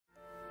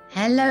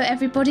Hello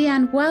everybody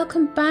and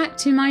welcome back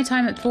to my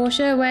Time at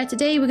Portia, where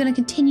today we're going to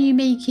continue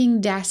making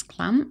desk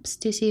lamps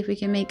to see if we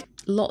can make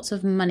lots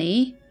of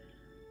money.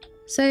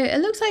 So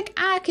it looks like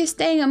Ak is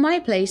staying at my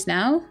place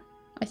now,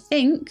 I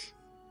think.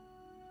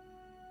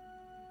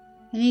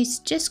 And he's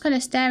just kind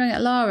of staring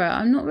at Lara.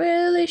 I'm not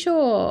really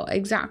sure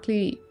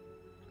exactly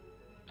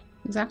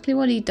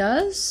what he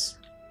does.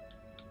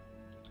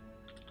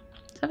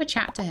 Let's have a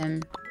chat to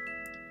him.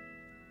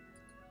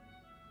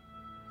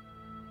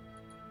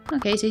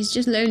 Okay, so he's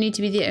just lonely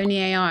to be the only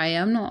AI.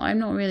 I'm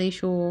not really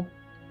sure.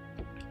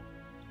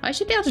 I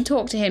should be able to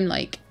talk to him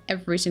like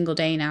every single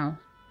day now,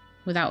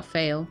 without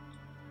fail.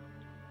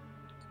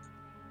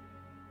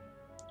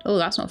 Oh,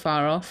 that's not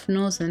far off.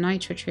 Nor's the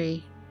nitra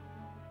tree.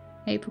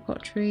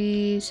 Apricot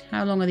trees.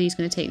 How long are these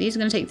going to take? These are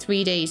going to take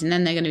 3 days and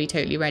then they're going to be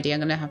totally ready. I'm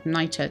going to have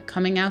nitra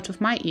coming out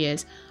of my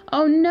ears.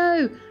 Oh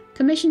no!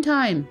 Commission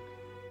time!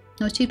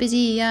 I was too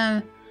busy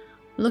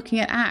looking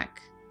at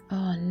Ak.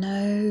 Oh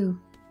no.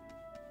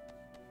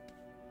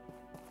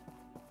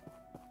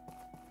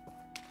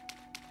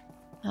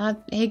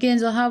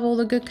 Higgins will have all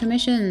the good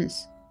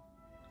commissions.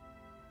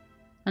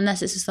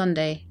 Unless it's a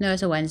Sunday. No,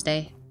 it's a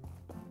Wednesday.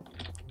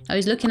 Oh,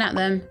 he's looking at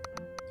them.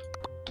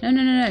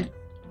 No.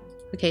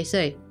 Okay,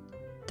 so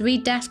 3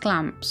 desk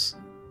lamps.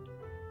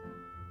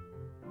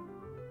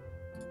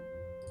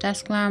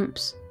 Desk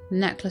lamps,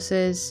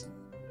 necklaces,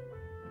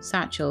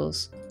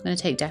 satchels. I'm going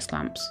to take desk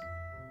lamps.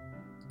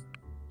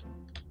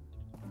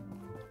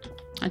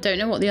 I don't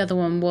know what the other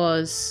one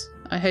was.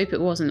 I hope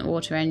it wasn't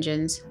water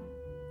engines.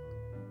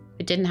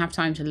 I didn't have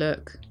time to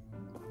look.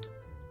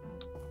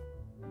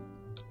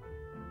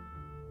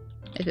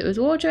 If it was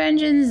water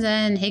engines,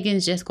 then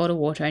Higgins just got a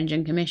water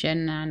engine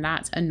commission, and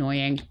that's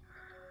annoying.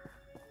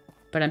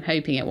 But I'm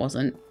hoping it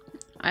wasn't.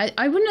 I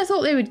wouldn't have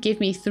thought they would give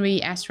me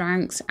 3 S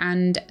ranks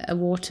and a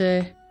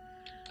water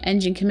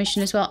engine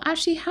commission as well.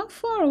 Actually, how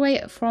far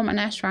away from an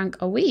S rank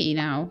are we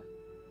now?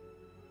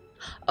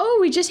 Oh,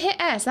 we just hit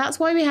S. That's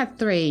why we had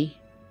 3.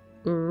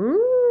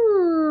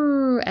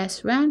 Ooh,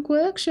 S rank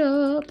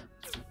workshop.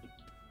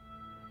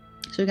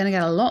 So we're going to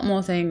get a lot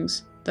more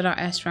things that are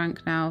S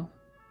rank now.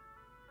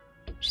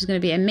 Which is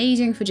going to be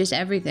amazing for just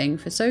everything.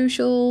 For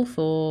social,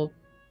 for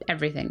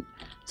everything.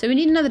 So we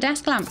need another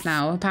desk lamp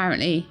now,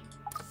 apparently.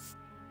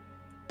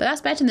 But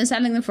that's better than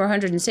selling them for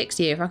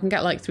 160. If I can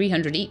get like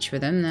 300 each for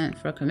them then,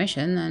 for a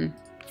commission, then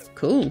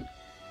cool.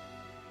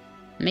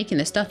 I'm making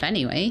the stuff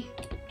anyway.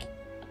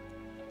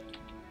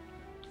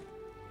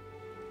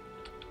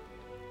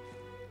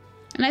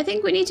 And I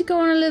think we need to go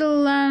on a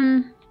little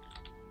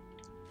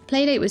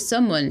playdate with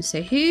someone.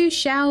 So who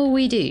shall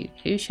we do?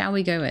 Who shall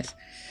we go with?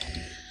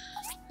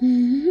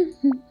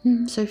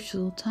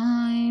 Social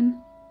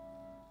time.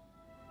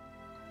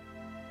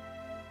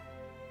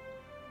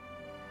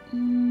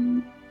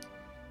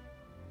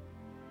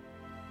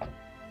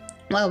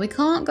 Well, we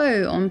can't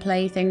go on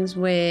play days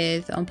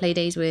with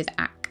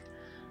Ak.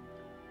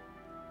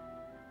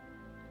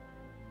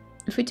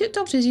 If we took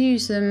Dr. Zhu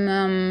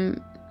some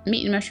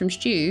meat and mushroom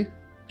stew,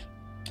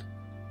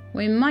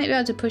 we might be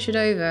able to push it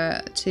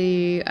over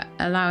to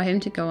allow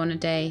him to go on a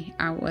day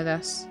out with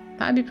us.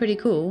 That'd be pretty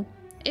cool.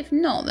 If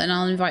not, then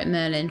I'll invite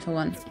Merlin for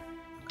one.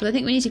 Because I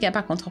think we need to get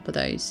back on top of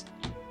those.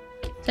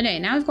 So anyway,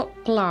 now I've got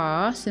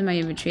glass in my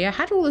inventory. I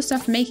had all the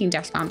stuff making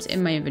desk lamps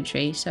in my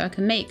inventory, so I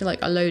can make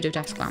like a load of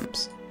desk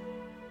lamps.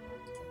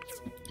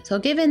 So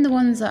I'll give in the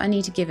ones that I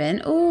need to give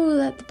in. Oh,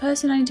 the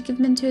person I need to give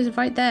them into is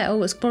right there.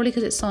 Oh, it's probably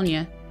because it's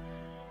Sonia.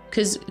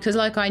 Because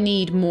like I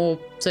need more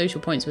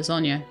social points with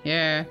Sonia.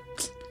 Yeah.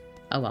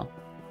 Oh well.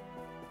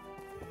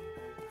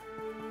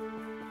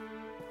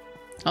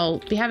 I'll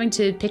be having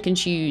to pick and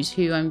choose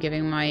who I'm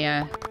giving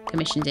my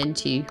commissions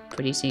into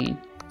pretty soon.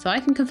 So I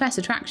can confess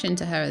attraction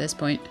to her at this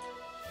point,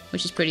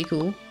 which is pretty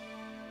cool.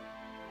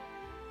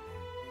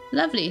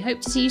 Lovely. Hope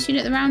to see you soon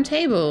at the round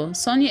table.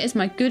 Sonia is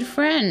my good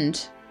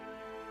friend.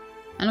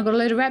 And I got a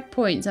load of rep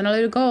points and a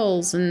load of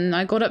goals, and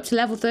I got up to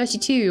level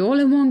 32 all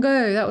in one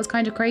go. That was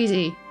kind of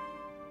crazy.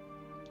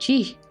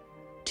 Gee,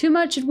 too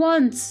much at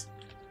once.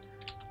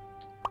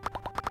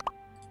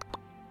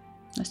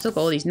 I still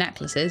got all these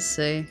necklaces,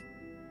 so...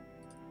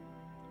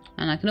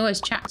 And I can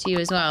always chat to you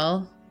as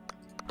well.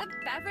 The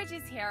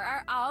beverages here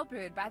are all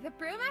brewed by the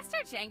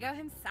brewmaster Django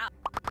himself.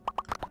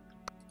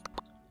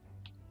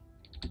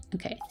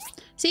 Okay.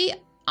 See,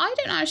 I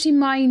don't actually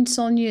mind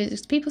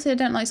Sonia's... People say I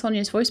don't like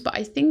Sonia's voice, but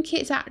I think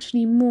it's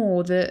actually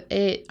more that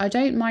I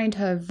don't mind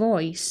her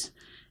voice.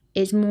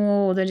 It's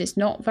more that it's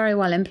not very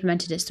well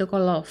implemented. It's still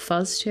got a lot of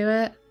fuzz to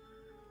it.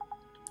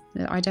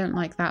 I don't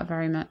like that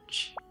very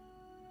much.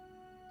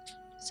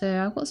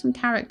 So I've got some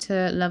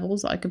character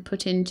levels that I could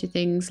put into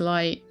things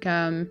like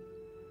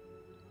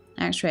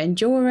extra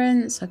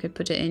endurance. I could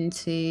put it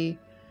into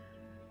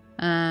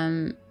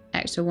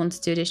extra 1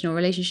 to 2 additional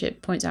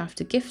relationship points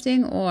after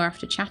gifting or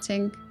after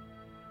chatting.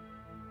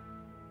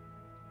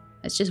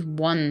 It's just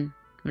 1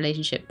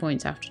 relationship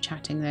points after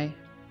chatting though.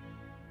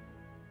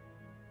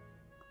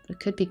 But it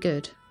could be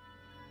good.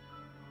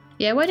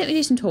 Yeah, why don't we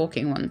do some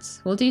talking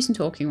ones? We'll do some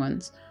talking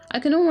ones. I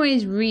can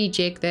always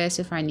rejig this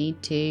if I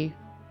need to.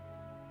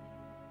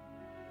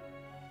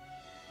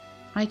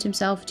 Item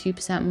sell for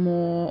 2%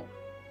 more.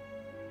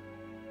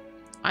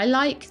 I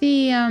like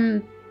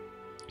the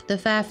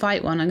fair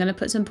fight one. I'm going to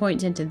put some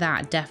points into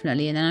that,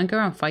 definitely. And then I'll go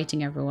around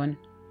fighting everyone.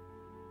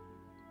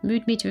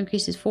 Mood meter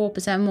increases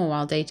 4% more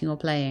while dating or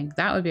playing.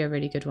 That would be a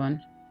really good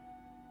one.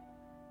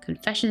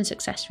 Confession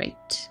success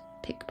rate.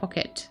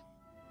 Pickpocket.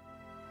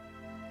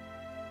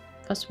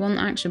 +1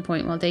 action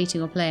point while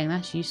dating or playing.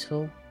 That's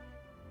useful.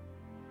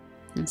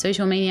 And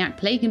social maniac.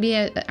 Play can be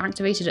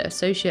activated at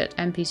associate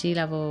NPC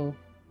level.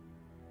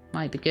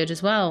 Might be good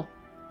as well.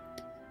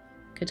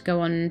 Could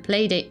go on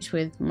play dates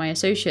with my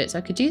associates.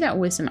 I could do that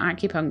with some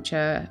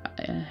acupuncture.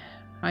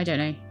 I don't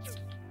know.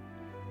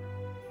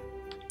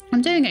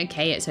 I'm doing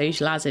okay at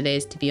social as it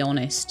is, to be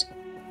honest.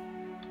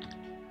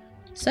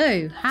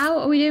 So, how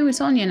are we doing with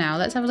Sonia now?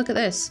 Let's have a look at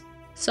this.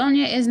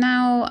 Sonia is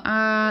now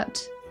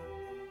at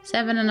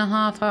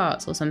 7.5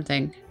 hearts or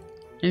something.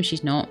 No,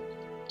 she's not.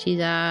 She's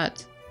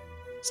at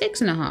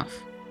 6.5.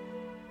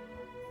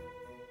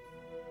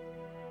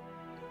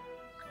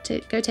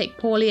 Go take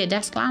Paulie a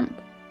desk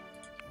lamp.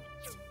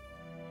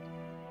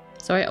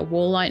 Sorry, a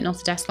wall light, not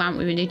a desk lamp.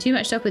 We've been doing too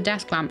much stuff with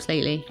desk lamps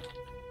lately.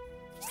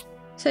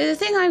 So the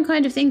thing I'm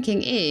kind of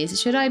thinking is,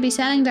 should I be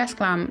selling desk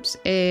lamps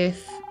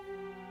if...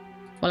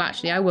 Well,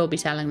 actually, I will be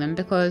selling them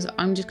because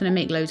I'm just going to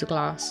make loads of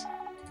glass.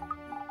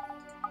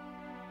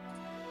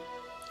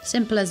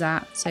 Simple as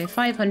that. So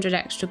 500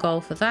 extra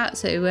gold for that.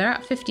 So we're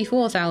at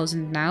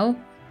 54,000 now.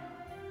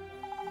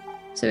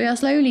 So we are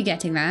slowly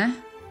getting there.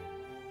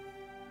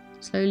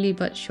 Slowly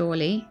but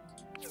surely.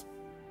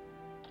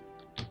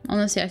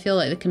 Honestly, I feel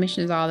like the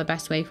commissions are the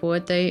best way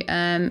forward though.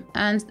 And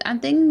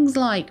things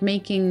like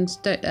making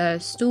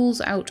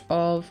stools out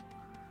of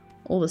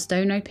all the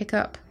stone I pick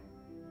up.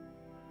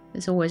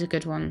 It's always a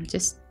good one.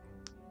 Just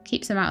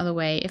keeps them out of the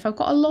way. If I've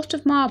got a lot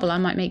of marble, I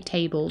might make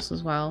tables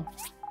as well.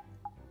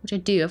 Which I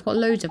do. I've got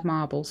loads of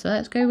marble. So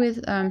let's go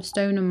with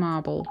stone and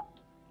marble.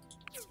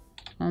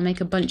 I'll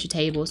make a bunch of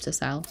tables to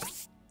sell.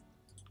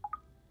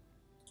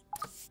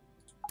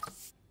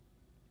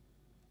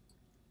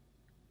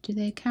 Do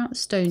they count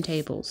stone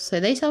tables? So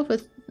they sell for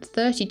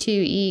 32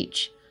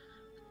 each.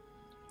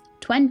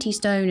 20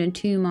 stone and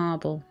 2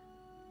 marble.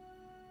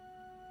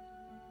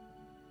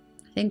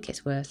 I think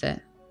it's worth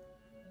it.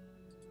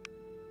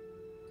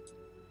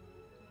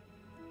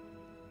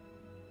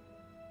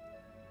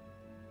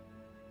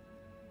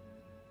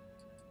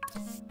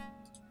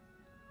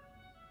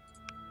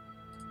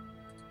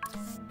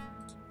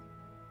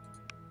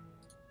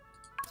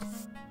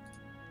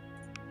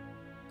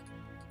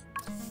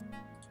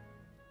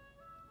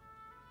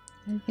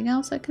 Anything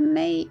else I can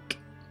make?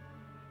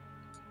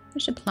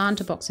 What should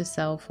planter boxes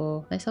sell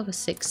for? They sell for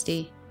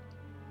 60.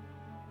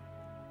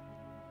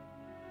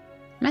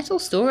 Metal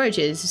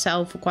storages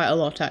sell for quite a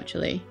lot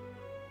actually.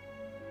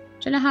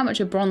 Don't know how much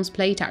a bronze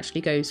plate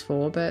actually goes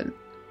for, but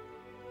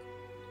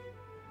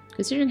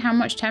considering how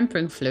much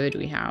tempering fluid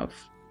we have,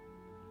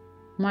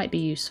 might be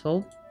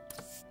useful.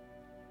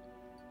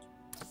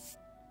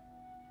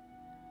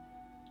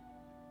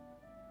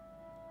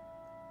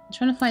 I'm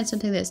trying to find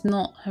something that's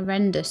not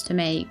horrendous to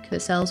make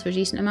that sells for a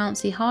decent amount.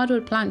 See,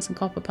 hardwood planks and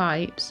copper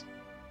pipes.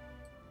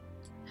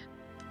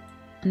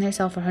 And they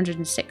sell for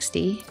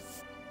 160.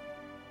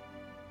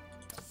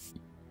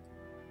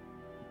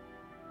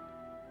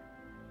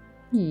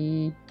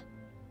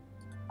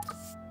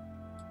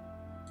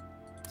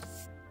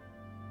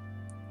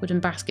 Wooden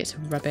baskets are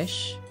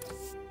rubbish.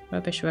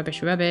 Rubbish,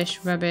 rubbish, rubbish,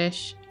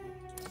 rubbish.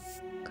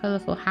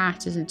 Colourful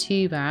hat isn't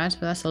too bad,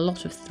 but that's a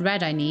lot of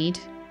thread I need.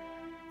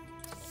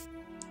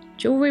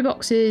 Jewellery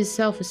boxes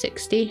sell for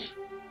 60.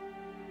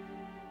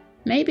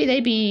 Maybe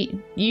they'd be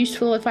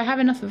useful if I have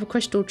enough of a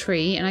crystal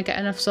tree and I get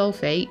enough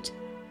sulfate.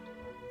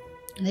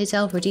 They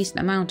sell for a decent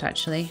amount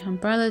actually.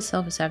 Umbrellas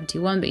sell for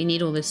 71, but you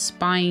need all the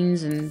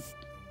spines and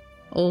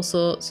all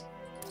sorts.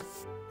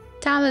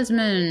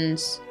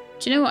 Talismans.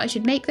 Do you know what? I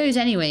should make those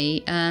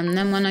anyway. And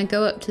then when I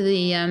go up to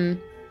the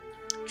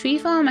tree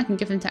farm, I can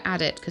give him to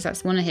Addit because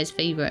that's one of his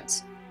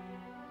favourites.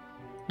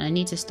 And I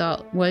need to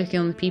start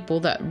working on the people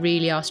that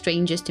really are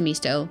strangers to me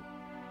still.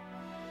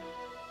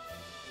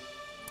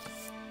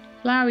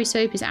 Flowery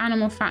soap is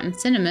animal fat and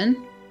cinnamon.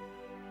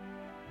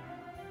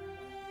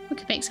 We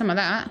could make some of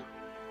that.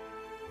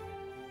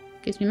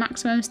 Gives me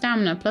maximum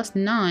stamina plus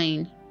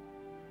 9.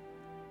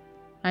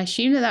 I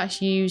assume that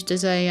that's used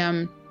as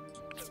a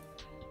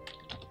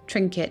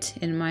trinket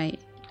in my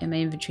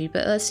inventory.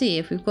 But let's see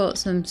if we've got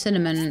some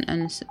cinnamon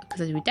and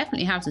because we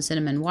definitely have some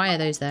cinnamon. Why are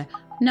those there?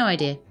 No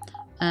idea.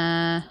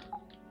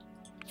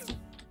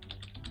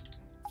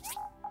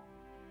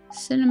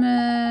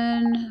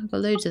 Cinnamon. I've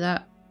got loads of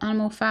that.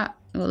 Animal fat.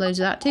 I've got loads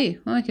of that too.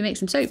 Well, we can make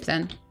some soap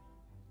then.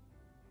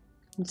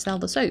 And sell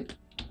the soap.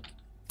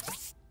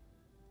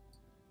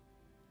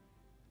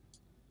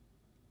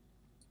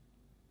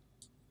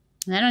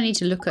 And then I need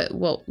to look at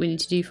what we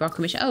need to do for our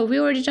commission. Oh, have we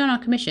already done our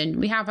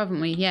commission? We have,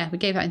 haven't we? Yeah, we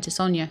gave that into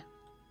Sonia.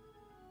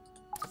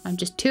 I'm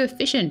just too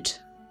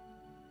efficient.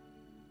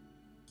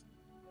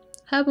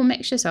 Herbal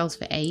mixture sells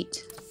for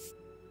 8.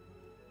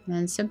 And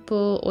then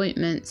simple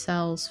ointment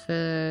sells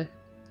for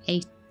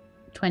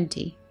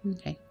 20.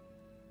 Okay.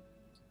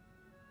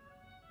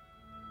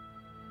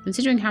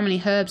 Considering how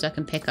many herbs I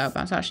can pick up,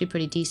 that's actually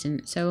pretty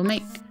decent. So we'll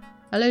make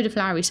a load of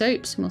flowery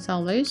soaps and we'll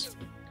sell those.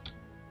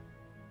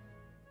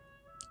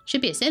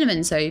 Should be a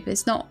cinnamon soap.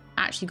 It's not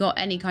actually got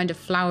any kind of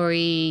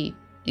flowery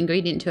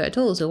ingredient to it at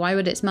all, so why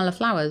would it smell of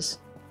flowers?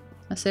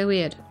 That's so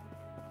weird.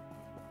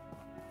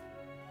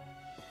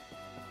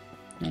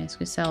 Let's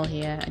go sell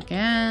here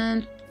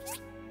again.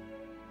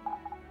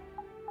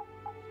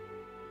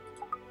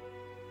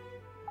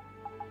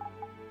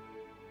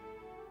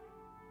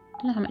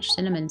 I don't know how much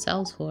cinnamon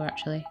sells for,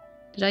 actually.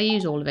 Did I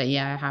use all of it?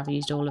 Yeah, I have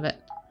used all of it.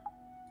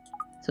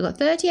 So I've got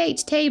 38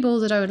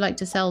 tables that I would like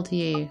to sell to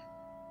you.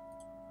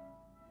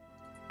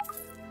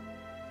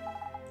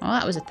 Oh,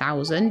 that was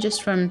 1,000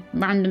 just from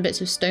random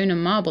bits of stone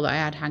and marble that I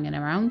had hanging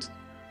around.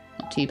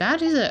 Not too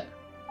bad, is it?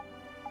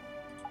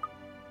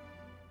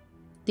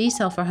 These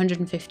sell for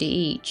 150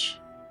 each.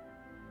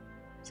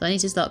 So I need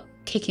to start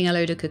kicking a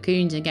load of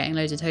cocoons and getting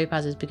loads of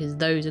topazes because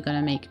those are going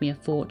to make me a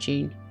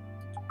fortune.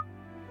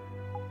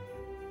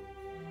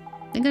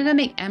 I think I'm going to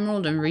make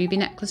emerald and ruby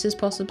necklaces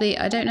possibly.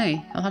 I don't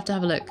know. I'll have to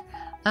have a look.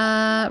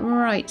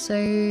 Right,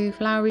 so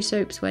flowery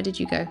soaps, where did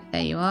you go?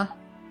 There you are.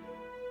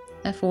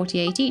 They're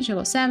 48 each. I've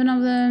got 7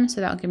 of them,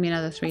 so that'll give me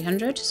another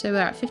 300. So we're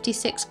at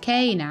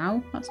 56k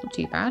now. That's not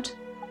too bad.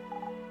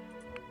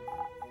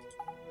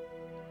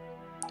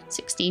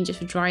 16 just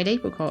for dried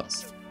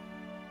apricots.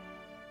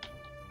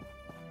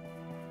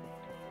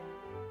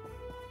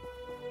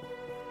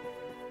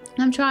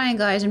 I'm trying,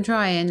 guys. I'm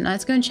trying.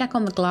 Let's go and check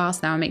on the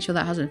glass now and make sure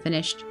that hasn't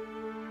finished.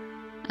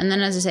 And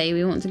then, as I say,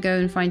 we want to go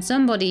and find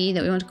somebody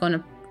that we want to go on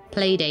a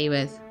play day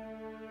with.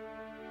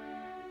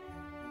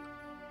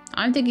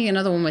 I'm thinking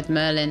another one with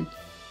Merlin.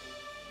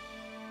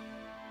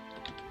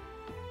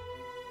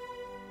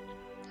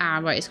 Ah,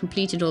 right, it's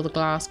completed all the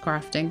glass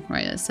crafting.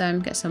 Right, let's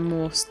get some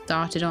more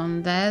started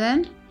on there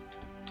then.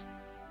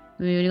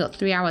 We've only got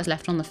 3 hours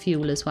left on the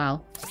fuel as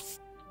well.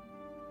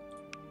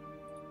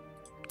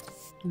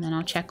 And then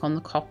I'll check on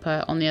the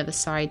copper on the other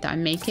side that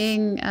I'm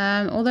making.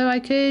 Although I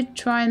could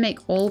try and make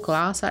all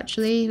glass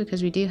actually,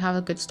 because we do have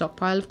a good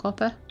stockpile of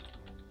copper.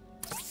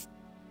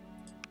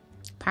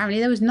 Apparently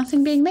there was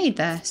nothing being made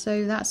there,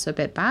 so that's a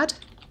bit bad.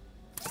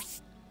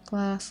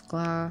 Glass,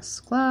 glass,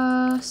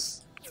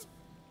 glass.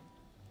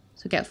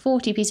 So get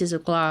 40 pieces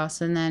of glass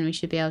and then we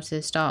should be able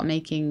to start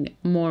making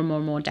more and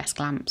more desk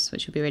lamps,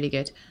 which would be really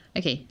good.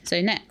 Okay,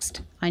 so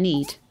next I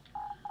need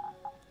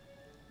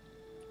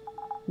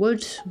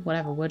wood,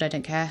 whatever wood, I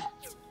don't care.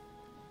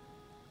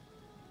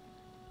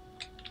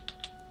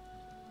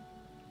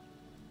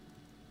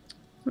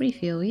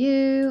 Refuel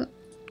you.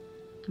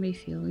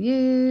 Refuel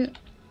you.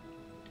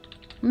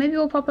 Maybe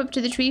we'll pop up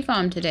to the tree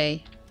farm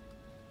today.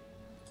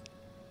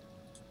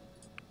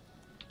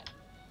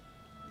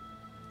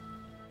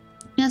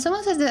 Now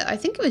someone said that, I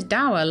think it was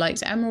Dower,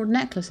 likes emerald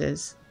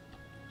necklaces.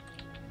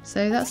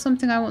 So that's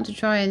something I want to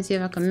try and see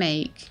if I can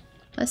make.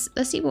 Let's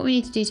see what we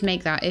need to do to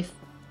make that, if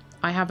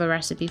I have a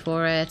recipe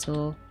for it,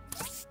 or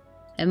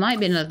it might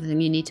be another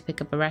thing you need to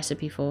pick up a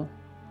recipe for.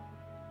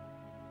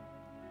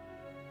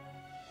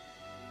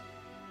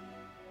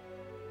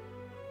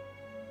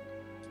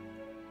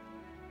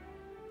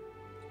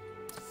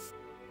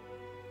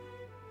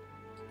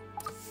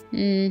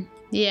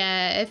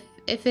 Yeah,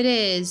 if it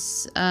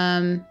is,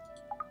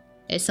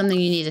 it's something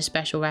you need a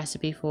special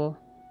recipe for.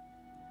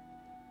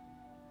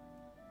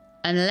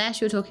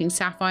 Unless you're talking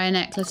sapphire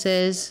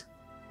necklaces,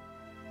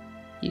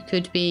 you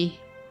could be.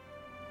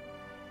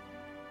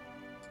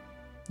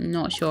 I'm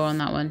not sure on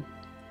that one.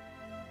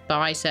 But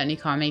I certainly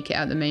can't make it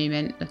at the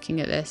moment, looking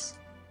at this.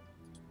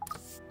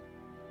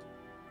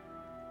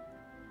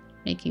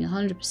 Making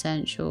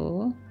 100%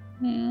 sure.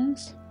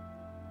 Yes.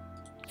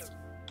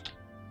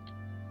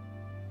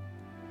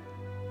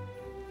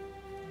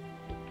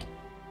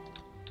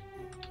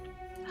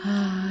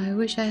 I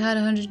wish I had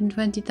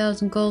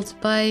 120,000 gold to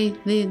buy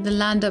the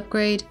land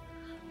upgrade.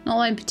 Not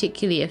that I'm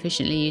particularly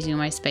efficiently using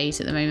my space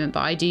at the moment,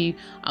 but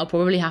I'll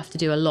probably have to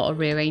do a lot of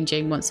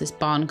rearranging once this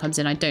barn comes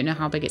in. I don't know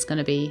how big it's going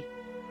to be.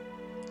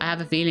 I have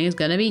a feeling it's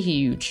going to be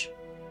huge.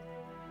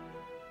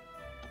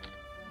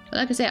 But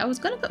like I say, I was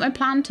going to put my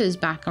planters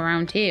back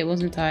around here,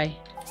 wasn't I?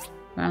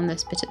 Around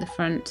this bit at the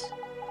front.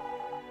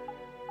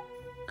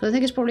 Because I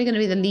think it's probably going to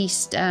be the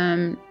least...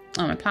 oh,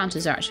 my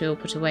planters are actually all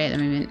put away at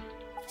the moment.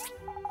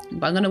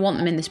 But I'm going to want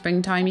them in the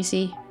springtime, you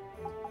see.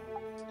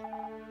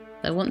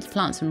 I want to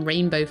plant some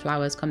rainbow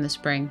flowers come the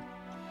spring.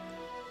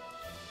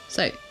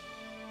 So,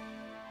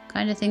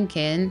 kind of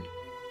thinking...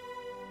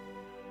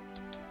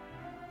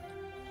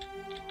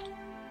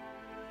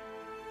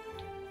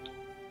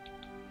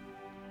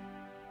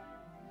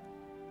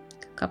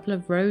 a couple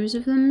of rows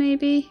of them,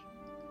 maybe?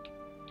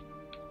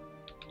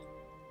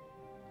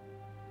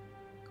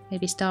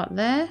 Maybe start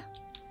there?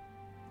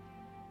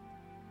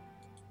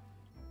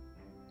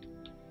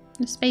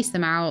 Space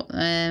them out.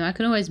 I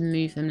can always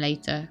move them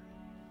later.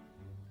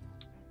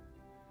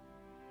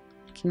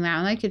 Thinking that,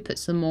 and I could put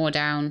some more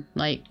down.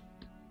 Like,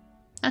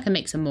 I can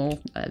make some more,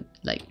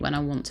 like when I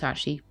want to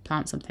actually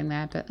plant something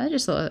there. But I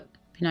just thought it'd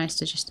be nice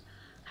to just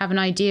have an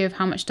idea of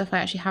how much stuff I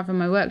actually have in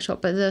my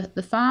workshop. But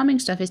the farming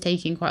stuff is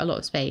taking quite a lot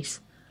of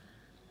space.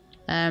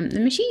 The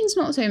machines,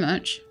 not so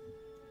much.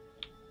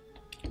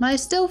 But I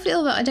still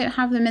feel that I don't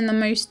have them in the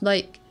most,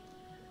 like...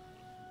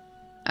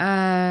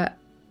 I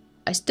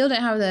still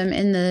don't have them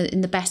in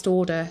the best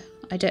order.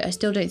 I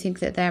still don't think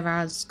that they're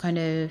as kind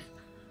of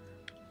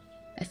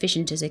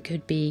efficient as they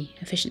could be,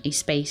 efficiently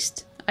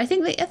spaced. I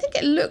think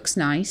it looks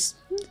nice.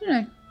 I don't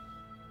know.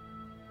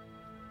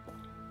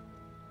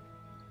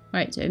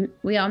 Right, so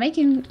we are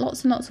making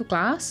lots and lots of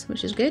glass,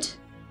 which is good.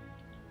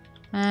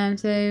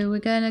 So we're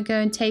gonna go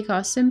and take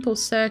our simple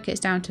circuits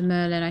down to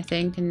Merlin, I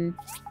think, and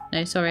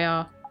no, sorry,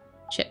 our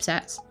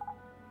chipsets,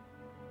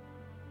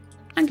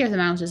 and give them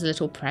out as a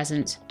little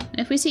present. And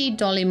if we see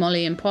Dolly,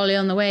 Molly, and Polly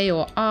on the way,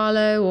 or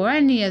Arlo, or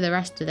any of the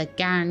rest of the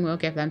gang, we'll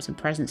give them some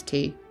presents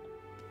too.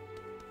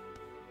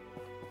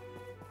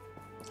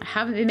 I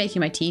haven't been making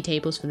my tea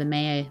tables for the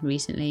mayor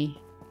recently.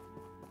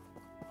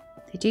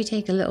 They do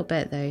take a little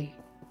bit though.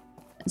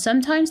 And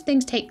sometimes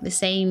things take the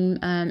same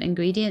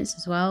ingredients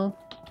as well.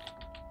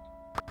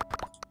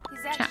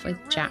 He's actually a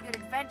really good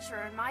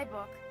adventurer in my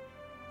book.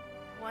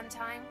 One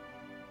time,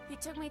 he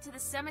took me to the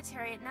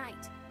cemetery at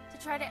night to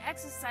try to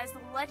exorcise the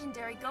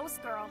legendary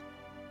ghost girl.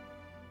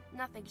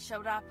 Nothing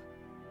showed up,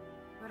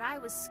 but I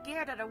was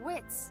scared out of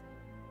wits.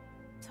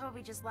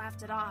 Toby just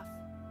laughed it off.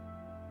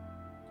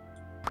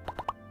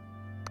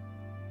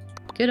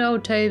 Good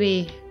old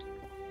Toby.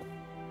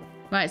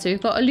 Right, so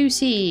we've got a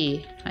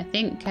Lucy. I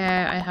think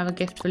I have a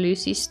gift for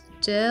Lucy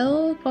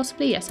still,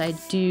 possibly. Yes, I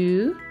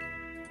do.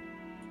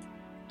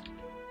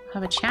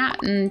 Have a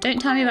chat and don't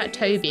tell me about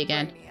Toby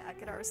again.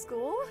 At our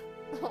school,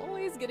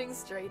 always getting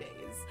straight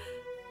A's.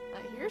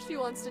 I hear she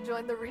wants to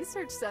join the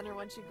research center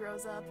when she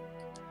grows up.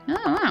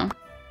 Oh wow!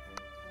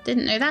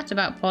 Didn't know that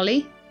about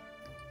Polly.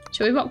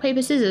 Shall we rock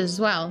paper scissors as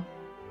well?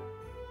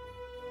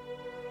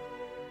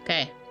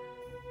 Okay.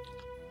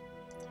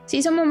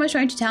 See, someone was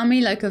trying to tell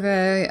me like of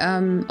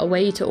a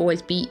way to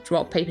always beat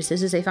rock paper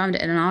scissors. They found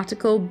it in an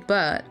article,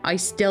 but I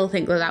still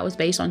think that that was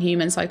based on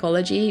human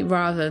psychology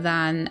rather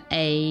than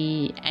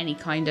any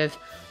kind of,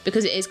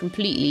 because it is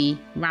completely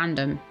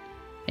random.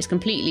 It's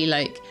completely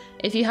like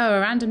if you have a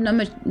random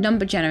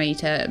number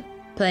generator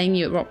playing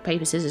you at rock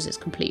paper scissors, it's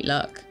complete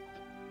luck.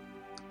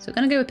 So we're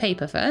gonna go with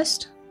paper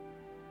first.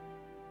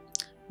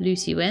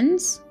 Lucy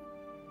wins.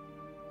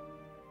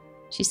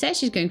 She says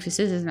she's going for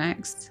scissors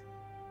next.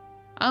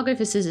 I'll go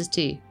for scissors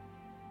too.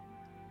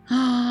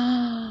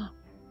 Oh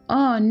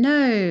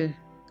no.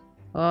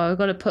 Oh, we've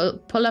got to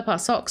pull up our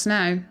socks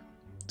now.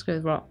 Let's go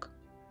with rock.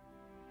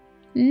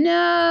 No.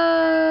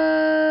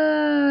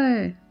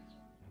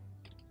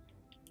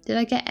 Did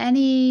I get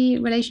any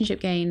relationship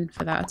gain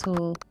for that at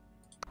all?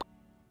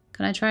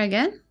 Can I try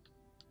again? Can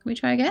we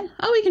try again?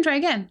 Oh, we can try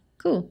again.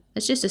 Cool.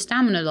 It's just a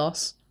stamina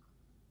loss.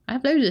 I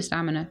have loads of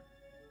stamina.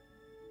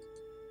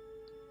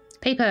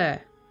 Paper.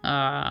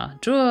 Ah,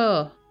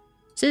 draw.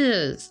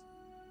 Scissors.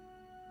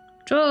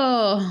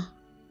 Draw.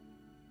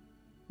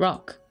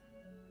 Rock.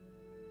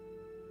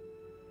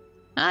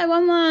 I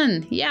won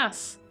one.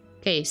 Yes.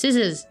 Okay,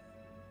 scissors.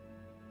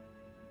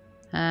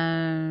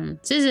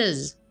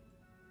 Scissors.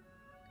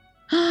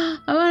 I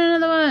won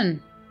another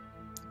one.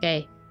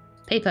 Okay,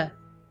 paper.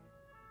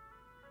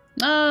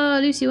 Oh,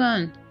 Lucy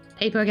won.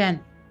 Paper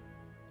again.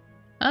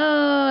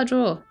 Oh,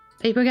 draw.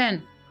 Paper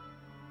again.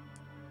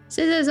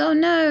 Scissors. Oh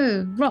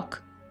no.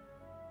 Rock.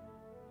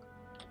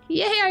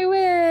 Yay, I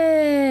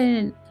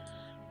win!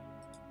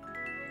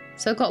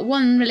 So I've got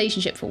one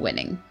relationship for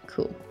winning.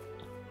 Cool.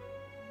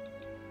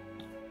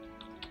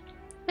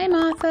 Hey,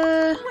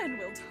 Martha. When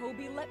will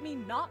Toby let me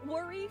not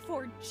worry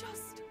for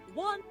just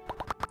one?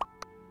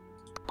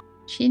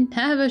 She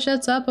never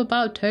shuts up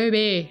about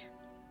Toby.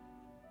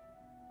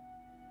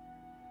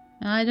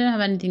 I don't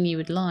have anything you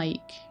would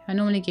like. I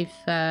normally give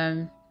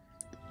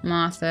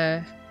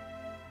Martha...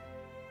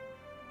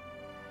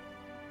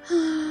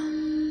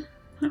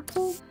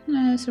 apple?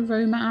 No, it's a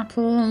Roma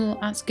apple.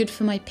 That's good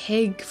for my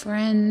pig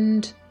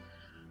friend.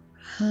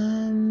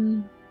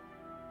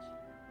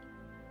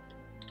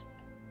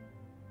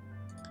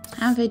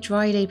 Avid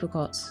dried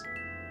apricots.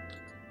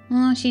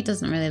 Oh, she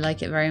doesn't really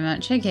like it very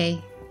much.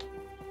 Okay.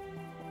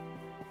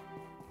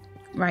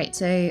 Right,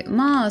 so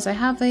Mars, I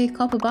have a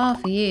copper bar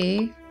for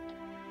you.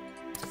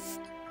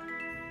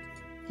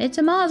 It's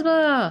a Mars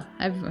bar!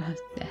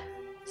 Yeah,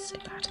 so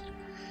bad.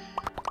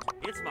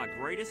 It's my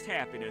greatest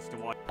happiness to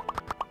watch.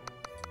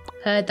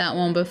 Heard that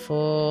one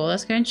before.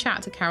 Let's go and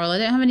chat to Carol. I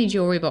don't have any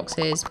jewelry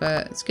boxes,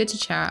 but it's good to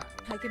chat.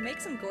 I can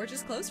make some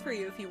gorgeous clothes for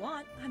you if you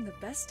want. I'm the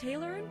best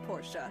tailor in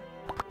Portia.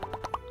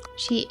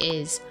 She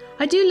is.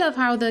 I do love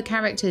how the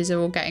characters are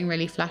all getting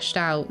really fleshed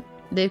out.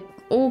 They've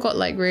all got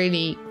like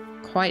really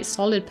quite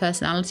solid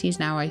personalities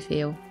now, I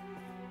feel.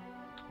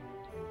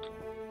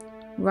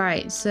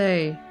 Right,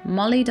 so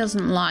Molly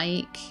doesn't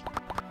like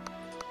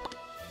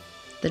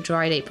the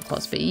dried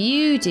apricots, but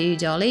you do,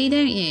 Dolly,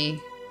 don't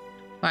you?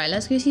 Right,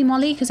 let's go see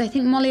Molly, because I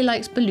think Molly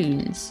likes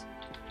balloons.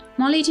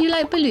 Molly, do you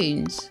like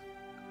balloons?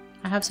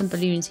 I have some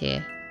balloons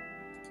here.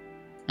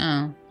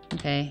 Oh,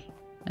 okay.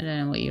 I don't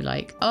know what you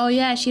like. Oh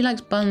yeah, she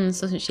likes buns,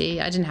 doesn't she?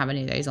 I didn't have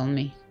any of those on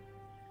me.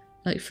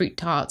 Like fruit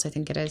tarts, I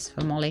think it is,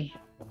 for Molly.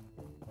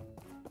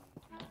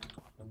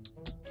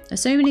 There's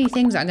so many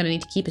things that I'm going to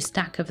need to keep a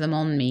stack of them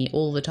on me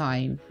all the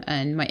time.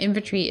 And my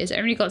inventory has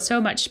only got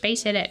so much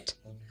space in it.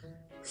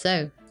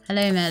 So,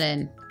 hello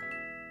Merlin.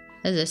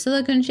 There's a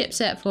silicone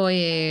chipset for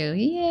you.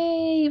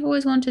 Yay, you've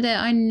always wanted it.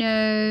 I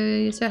know.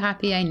 You're so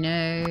happy, I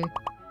know.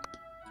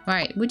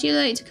 Right, would you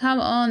like to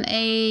come on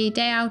a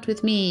day out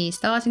with me?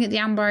 Starting at the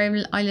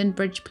Amber Island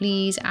Bridge,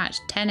 please, at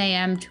 10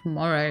 AM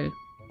tomorrow.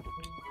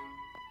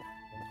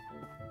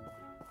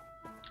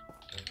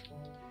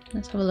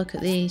 Let's have a look at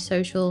the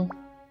social.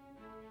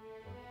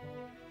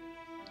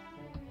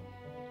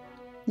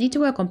 Need to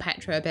work on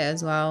Petra a bit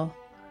as well.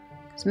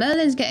 Because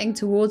Merlin's getting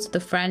towards the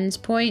friends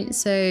point,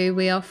 so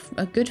we are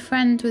a good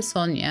friend with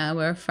Sonia,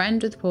 we're a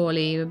friend with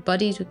Paulie, we're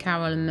buddies with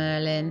Carol and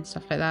Merlin,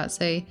 stuff like that.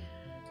 So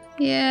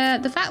yeah,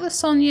 the fact that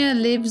Sonia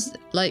lives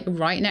like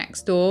right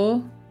next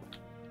door,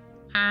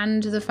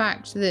 and the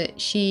fact that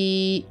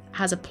she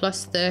has a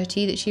plus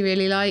 30 that she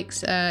really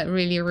likes,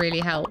 really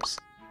helps.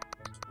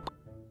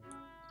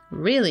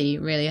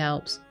 Really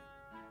helps.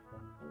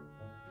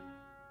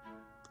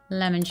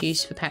 Lemon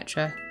juice for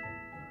Petra.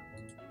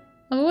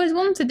 I've always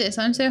wanted this.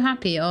 I'm so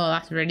happy. Oh,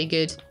 that's really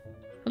good.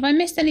 Have I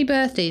missed any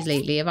birthdays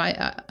lately? Have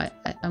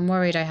I'm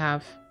worried I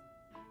have.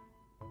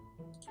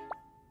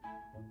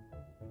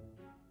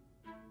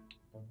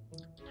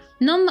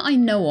 None that I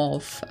know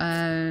of.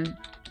 I'm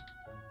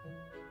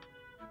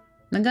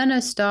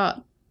gonna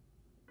start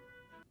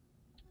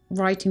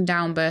writing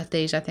down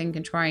birthdays, I think,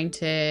 and trying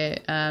to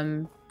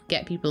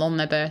get people on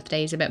their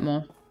birthdays a bit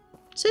more.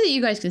 So that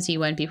you guys can see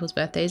when people's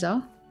birthdays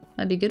are.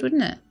 That'd be good,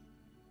 wouldn't it?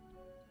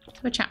 Let's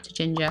have a chat to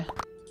Ginger.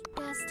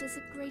 Best is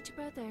a great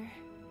brother,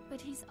 but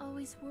he's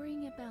always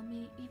worrying about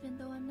me even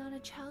though I'm not a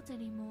child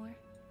anymore.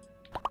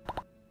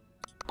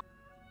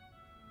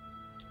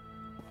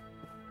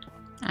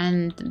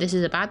 And this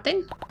is a bad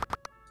thing?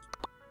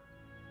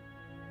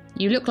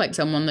 You look like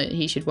someone that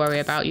he should worry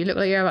about. You look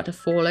like you're about to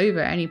fall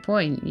over at any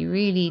point. You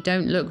really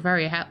don't look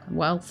very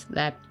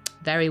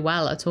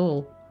well at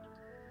all.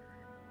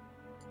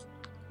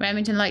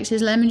 Remington likes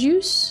his lemon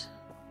juice.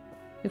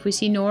 If we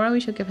see Nora, we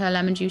should give her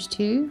lemon juice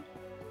too.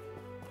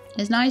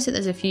 It's nice that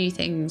there's a few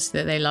things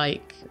that they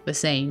like the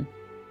same.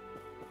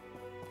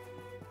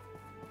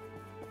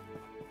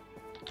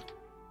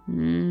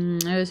 I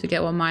always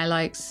forget what Mai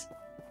likes.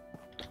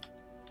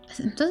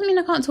 Doesn't mean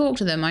I can't talk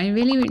to them. I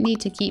really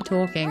need to keep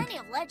talking. Plenty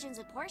of legends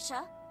at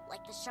Portia,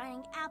 like the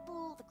shining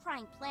apple, the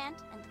crying plant,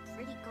 and the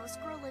pretty ghost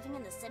girl living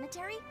in the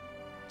cemetery.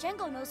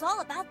 Django knows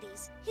all about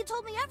these. He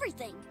told me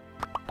everything.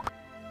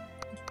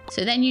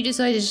 So then you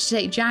decided to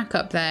take Jack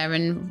up there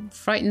and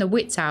frighten the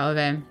wits out of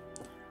him.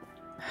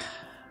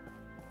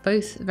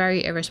 Both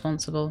very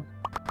irresponsible.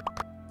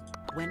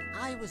 When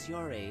I was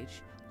your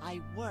age,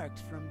 I worked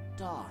from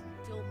dawn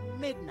till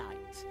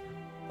midnight.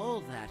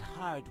 All that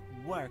hard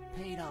work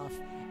paid off,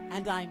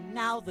 and I'm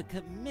now the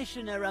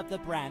commissioner of the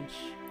branch.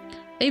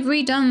 They've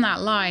redone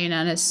that line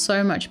and it's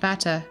so much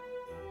better.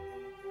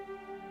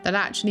 That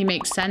actually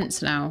makes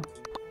sense now.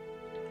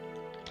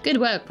 Good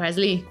work,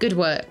 Presley. Good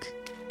work.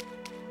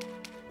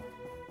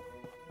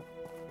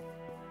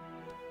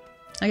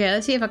 Okay,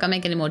 let's see if I can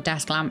make any more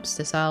desk lamps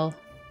to sell.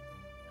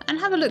 And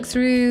have a look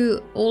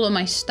through all of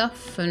my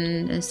stuff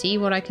and see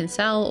what I can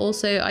sell.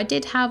 Also, I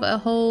did have a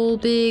whole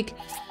big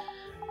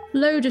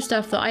load of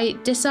stuff that I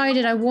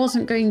decided I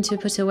wasn't going to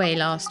put away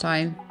last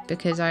time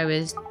because I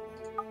was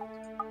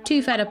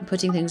too fed up of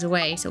putting things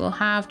away. So we'll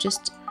have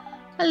just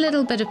a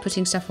little bit of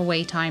putting stuff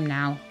away time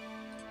now.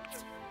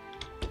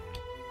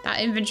 That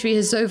inventory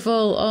is so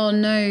full. Oh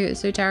no, it's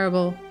so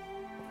terrible.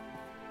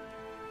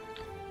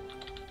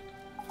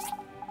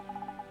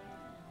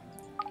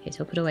 Okay,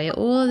 so I'll put away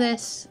all of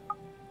this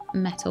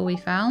metal we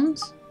found.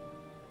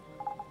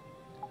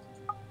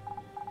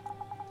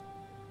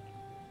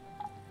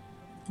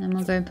 Then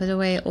we'll go and put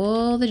away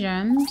all the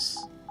gems,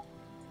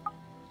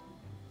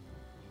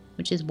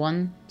 which is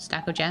 1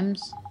 stack of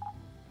gems.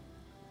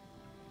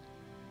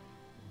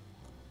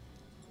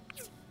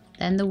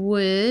 Then the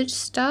wood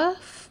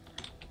stuff.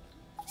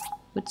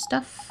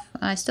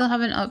 I still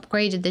haven't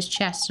upgraded this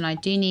chest and I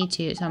do need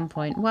to at some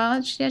point. Well,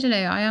 actually, I don't know.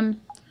 I am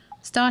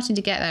starting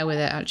to get there with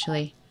it,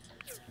 actually.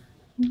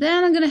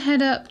 Then I'm going to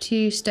head up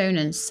to stone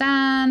and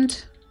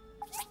sand.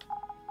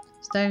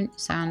 Stone,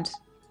 sand.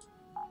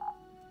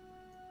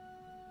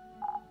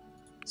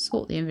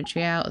 Sort the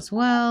inventory out as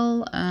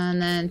well.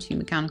 And then 2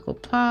 mechanical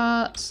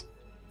parts.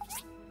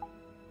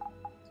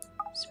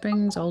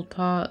 Springs, old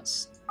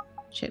parts.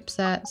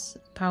 Chipsets,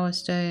 power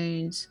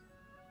stones.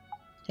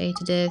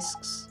 Data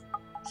discs.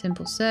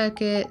 Simple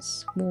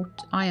circuits.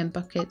 Iron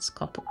buckets,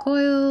 copper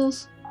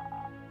coils.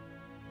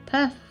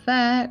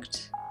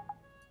 Perfect.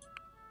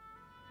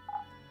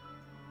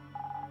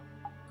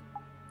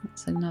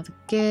 That's another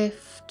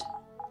gift.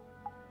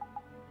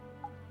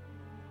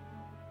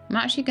 I'm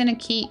actually going to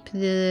keep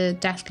the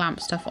desk lamp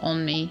stuff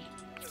on me.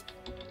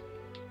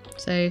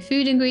 So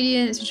food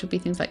ingredients, which will be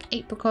things like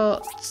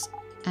apricots,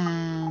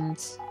 and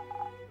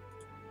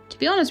to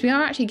be honest, we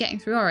are actually getting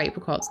through our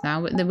apricots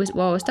now. But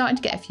we're starting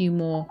to get a few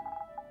more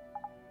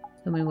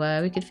than we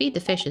were. We could feed the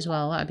fish as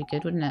well. That would be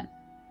good, wouldn't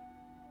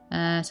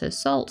it? So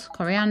salt,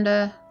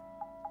 coriander,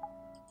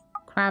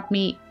 crab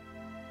meat.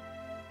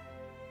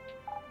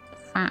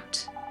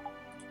 Fat.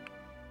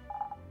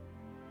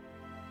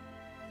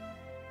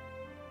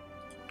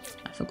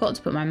 I forgot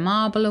to put my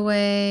marble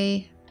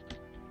away.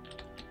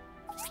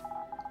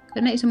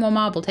 Could make some more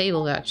marble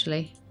tables,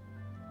 actually.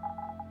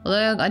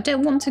 Although I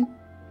don't want to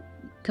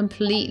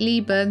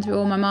completely burn through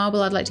all my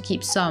marble. I'd like to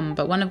keep some,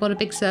 but when I've got a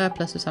big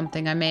surplus or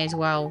something, I may as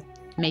well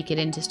make it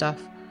into stuff.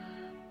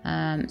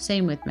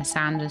 Same with my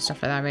sand and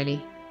stuff like that,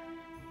 really.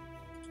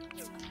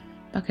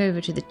 Back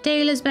over to the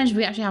tailor's bench.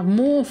 We actually have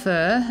more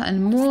fur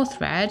and more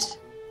thread.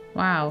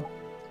 Wow.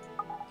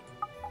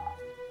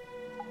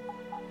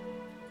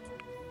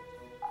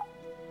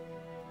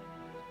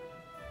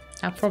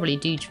 I'll probably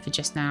do for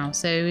just now.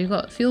 So we've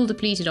got fuel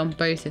depleted on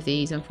both of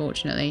these,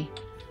 unfortunately.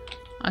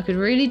 I could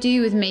really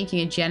do with making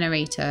a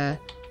generator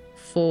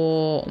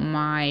for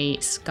my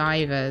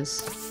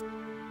skivers.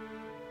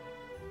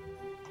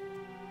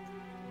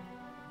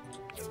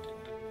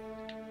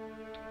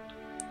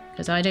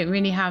 Because I don't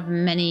really have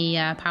many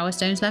power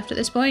stones left at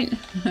this point.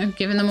 I've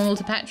given them all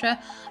to Petra.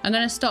 I'm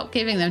going to stop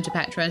giving them to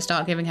Petra and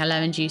start giving her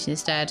lemon juice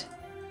instead.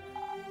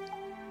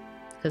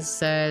 Because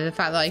the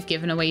fact that I've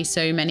given away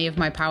so many of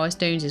my power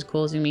stones is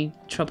causing me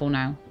trouble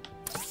now.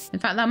 In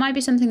fact, that might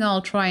be something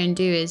I'll try and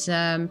do is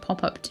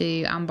pop up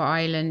to Amber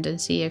Island and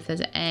see if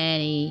there's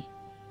any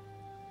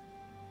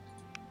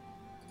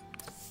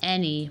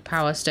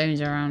power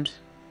stones around.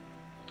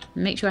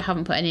 Make sure I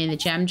haven't put any in the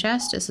gem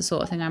chest. It's the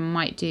sort of thing I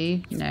might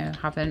do. No, I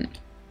haven't.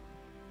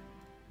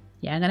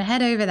 Yeah, I'm going to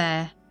head over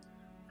there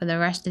for the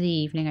rest of the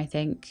evening, I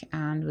think.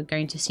 And we're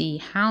going to see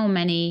how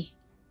many...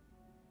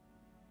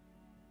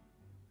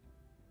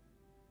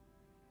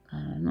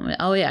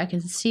 oh yeah, I can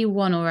see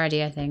one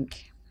already, I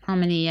think. How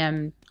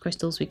many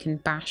crystals we can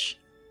bash.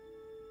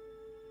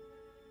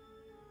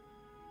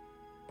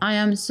 I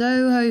am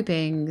so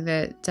hoping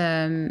that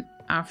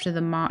after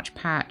the March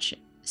patch,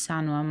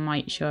 Sanwa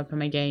might show up in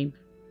my game.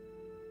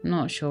 I'm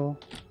not sure.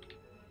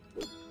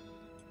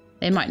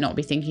 They might not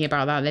be thinking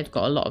about that. They've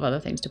got a lot of other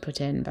things to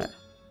put in, but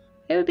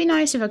it would be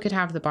nice if I could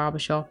have the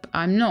barbershop.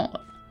 I'm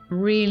not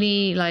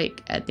really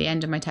like at the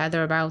end of my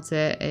tether about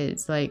it.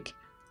 It's like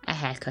a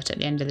haircut at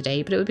the end of the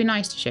day, but it would be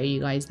nice to show you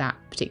guys that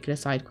particular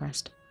side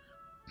quest.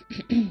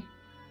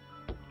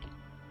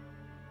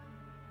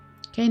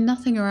 Okay,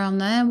 nothing around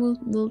there.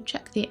 We'll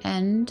check the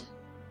end.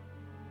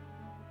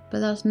 But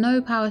there's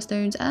no power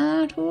stones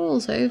at all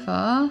so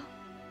far.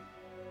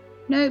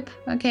 Nope.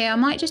 Okay, I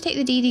might just take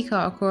the DD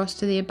cart across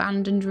to the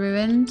abandoned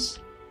ruins.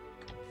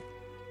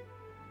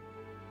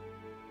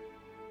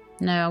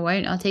 No, I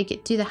won't. I'll take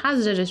it to the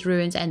hazardous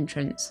ruins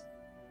entrance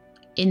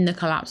in the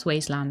collapsed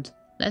wasteland.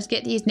 Let's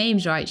get these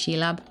names right,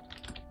 Sheelab.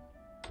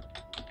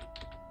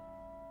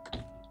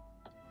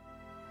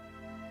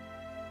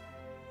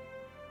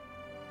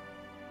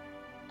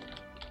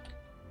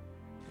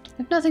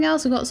 If nothing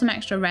else, we've got some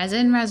extra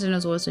resin. Resin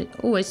is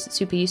always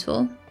super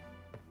useful.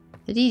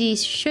 The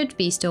DDs should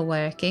be still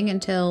working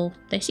until...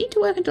 They seem to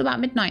work until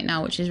about midnight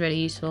now, which is really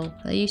useful.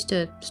 They used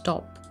to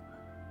stop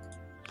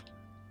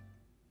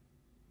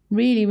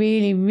really,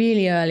 really,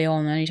 really early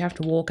on and you'd have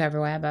to walk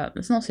everywhere, but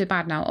it's not so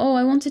bad now. Oh,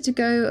 I wanted to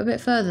go a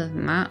bit further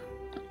than that.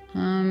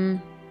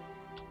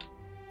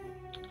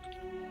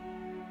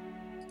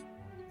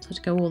 So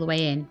to go all the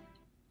way in.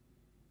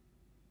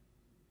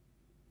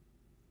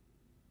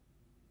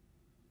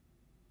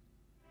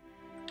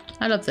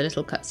 I love the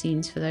little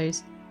cutscenes for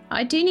those.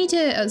 I do need to,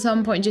 at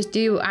some point, just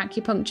do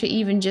acupuncture,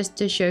 even just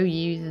to show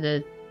you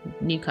the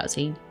new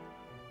cutscene.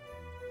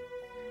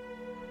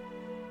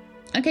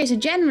 Okay, so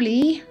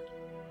generally,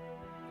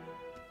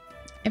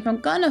 if I'm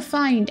gonna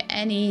find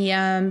any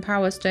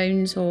power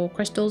stones or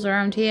crystals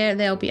around here,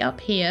 they'll be up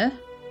here.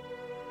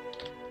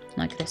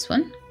 Like this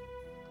one.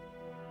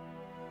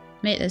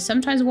 Mate, there's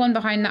sometimes one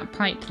behind that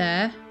pipe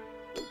there.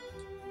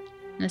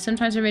 And there's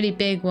sometimes a really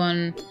big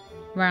one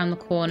around the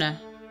corner.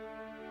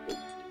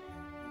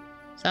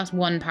 So that's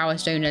one power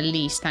stone at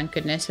least, thank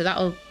goodness. So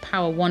that'll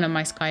power one of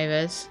my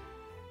skivers.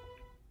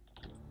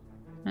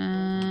 What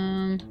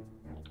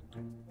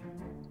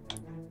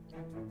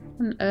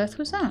on earth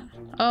was that?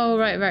 Oh,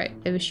 right.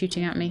 They were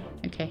shooting at me.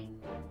 Okay,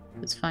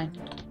 that's fine.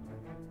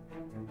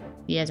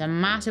 Yeah, there's a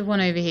massive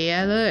one over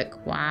here.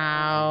 Look.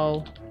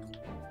 Wow.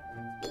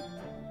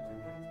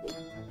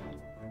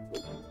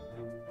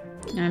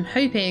 I'm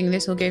hoping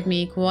this will give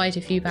me quite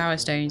a few power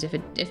stones. If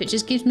it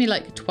just gives me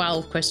like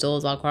 12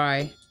 crystals, I'll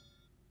cry.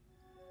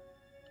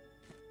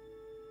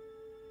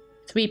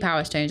 3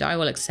 power stones, I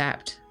will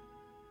accept.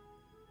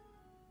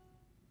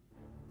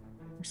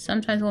 There's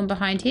sometimes one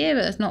behind here,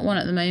 but there's not one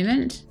at the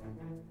moment.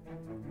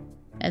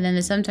 And then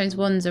there's sometimes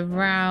ones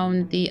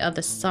around the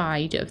other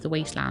side of the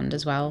wasteland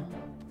as well.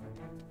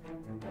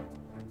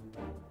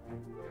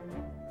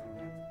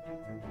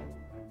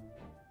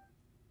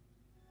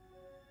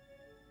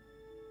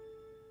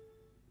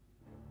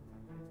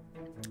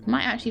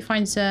 Might actually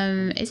find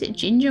some... Is it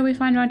ginger we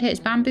find around here?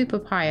 It's bamboo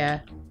papaya.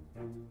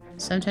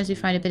 Sometimes we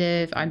find a bit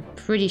of... I'm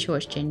pretty sure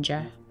it's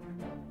ginger.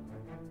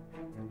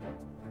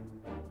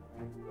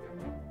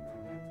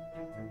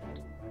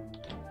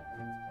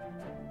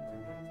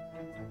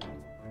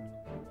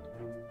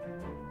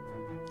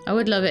 I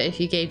would love it if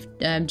you gave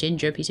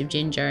Ginger a piece of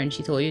ginger and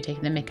she thought you were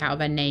taking the mick out of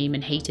her name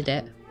and hated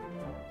it.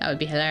 That would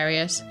be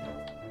hilarious.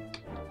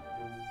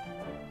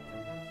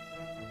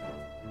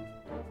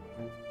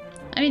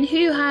 I mean,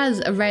 who has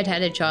a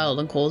red-headed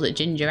child and calls it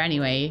Ginger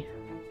anyway?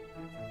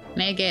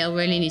 Mayor Gale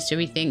really needs to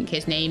rethink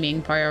his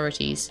naming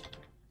priorities.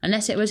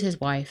 Unless it was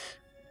his wife.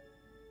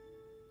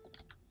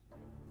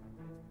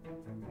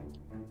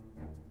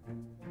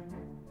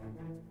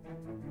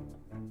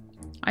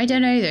 I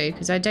don't know though,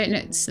 because I don't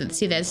know.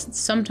 See, there's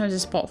sometimes a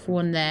spot for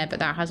one there, but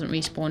that hasn't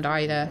respawned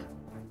either.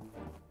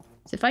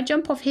 So if I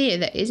jump off here,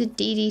 there is a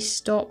DD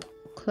stop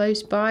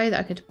close by that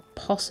I could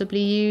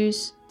possibly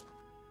use.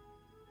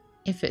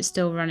 If it's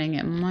still running,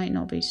 it might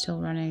not be still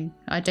running.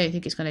 I don't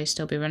think it's going to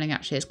still be running,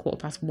 actually. It's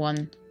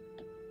 1:15.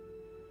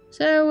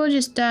 So we'll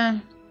just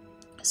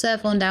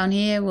surf on down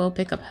here. We'll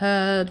pick up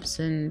herbs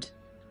and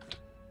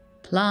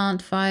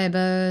plant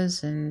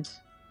fibers and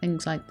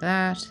things like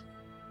that.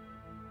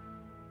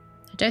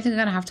 I don't think I'm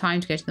going to have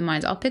time to go to the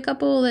mines. I'll pick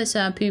up all this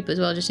poop as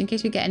well, just in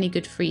case we get any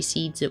good free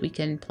seeds that we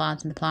can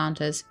plant in the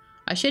planters.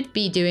 I should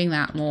be doing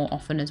that more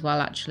often as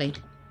well, actually.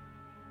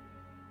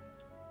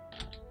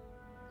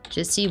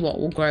 Just see what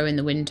will grow in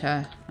the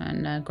winter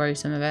and grow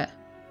some of it.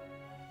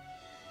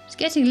 It's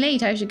getting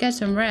late. I should get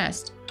some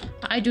rest.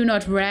 I do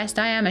not rest.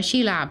 I am a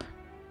she-lab.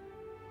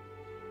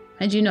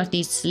 I do not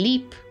need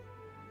sleep.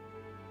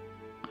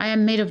 I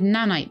am made of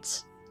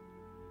nanites.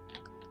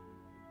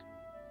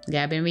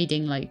 Yeah, I've been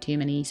reading like too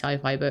many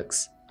sci-fi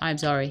books. I'm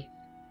sorry.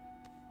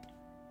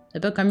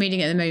 The book I'm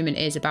reading at the moment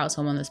is about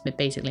someone that's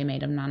basically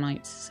made of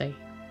nanites, so...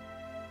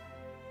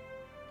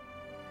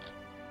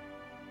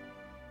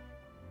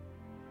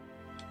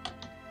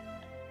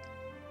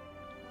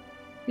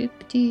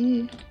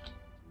 Oop-dee.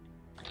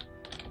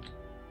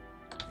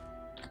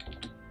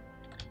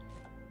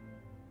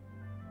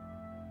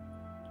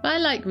 I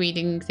like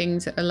reading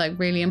things that are like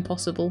really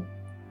impossible.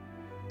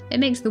 It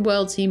makes the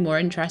world seem more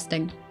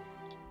interesting.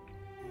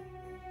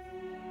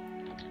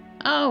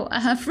 Oh,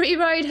 a free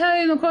ride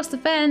home across the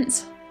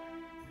fence.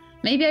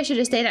 Maybe I should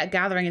have stayed at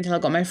Gathering until I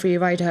got my free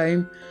ride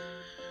home.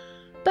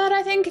 But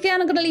I think,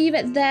 again, I'm going to leave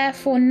it there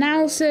for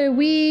now. So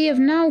we have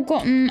now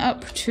gotten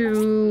up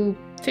to...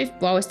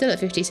 well, we're still at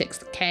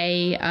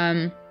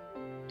 56k.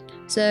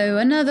 So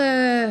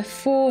another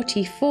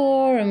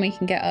 44 and we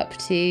can get up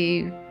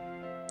to...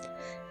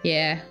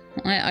 Yeah,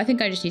 I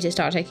think I just need to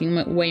start taking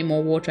way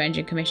more water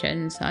engine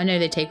commissions. I know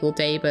they take all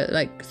day, but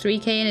like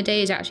 3k in a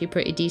day is actually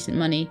pretty decent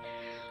money.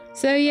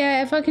 So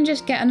yeah, if I can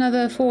just get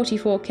another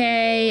 44k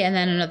and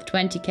then another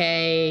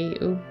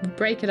 20k,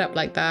 break it up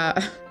like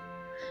that,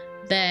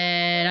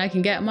 then I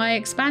can get my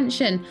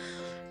expansion.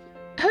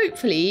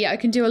 Hopefully I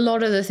can do a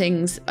lot of the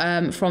things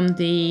from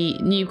the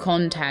new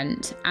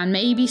content, and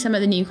maybe some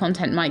of the new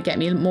content might get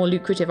me more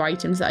lucrative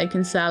items that I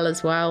can sell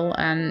as well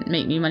and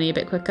make me money a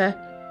bit quicker.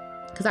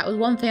 Because that was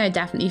one thing I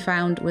definitely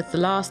found with the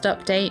last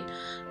update,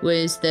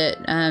 was that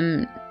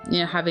you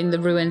know, having the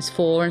ruins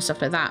 4 and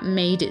stuff like that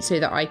made it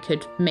so that I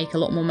could make a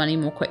lot more money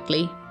more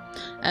quickly.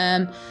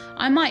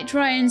 I might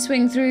try and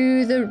swing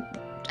through the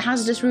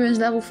hazardous ruins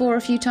level 4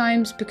 a few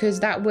times, because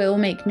that will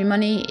make me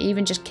money.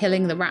 Even just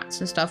killing the rats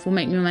and stuff will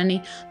make me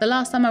money. The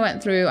last time I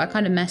went through, I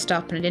kind of messed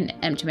up and I didn't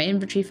empty my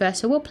inventory first,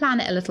 so we'll plan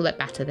it a little bit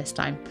better this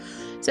time.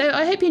 So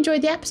I hope you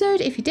enjoyed the episode.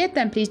 If you did,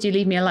 then please do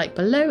leave me a like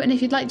below. And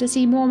if you'd like to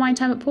see more of my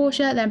time at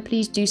Portia, then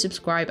please do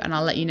subscribe and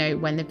I'll let you know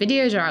when the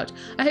videos are out.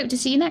 I hope to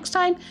see you next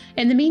time.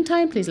 In the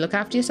meantime, please look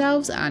after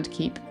yourselves and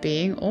keep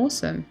being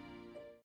awesome.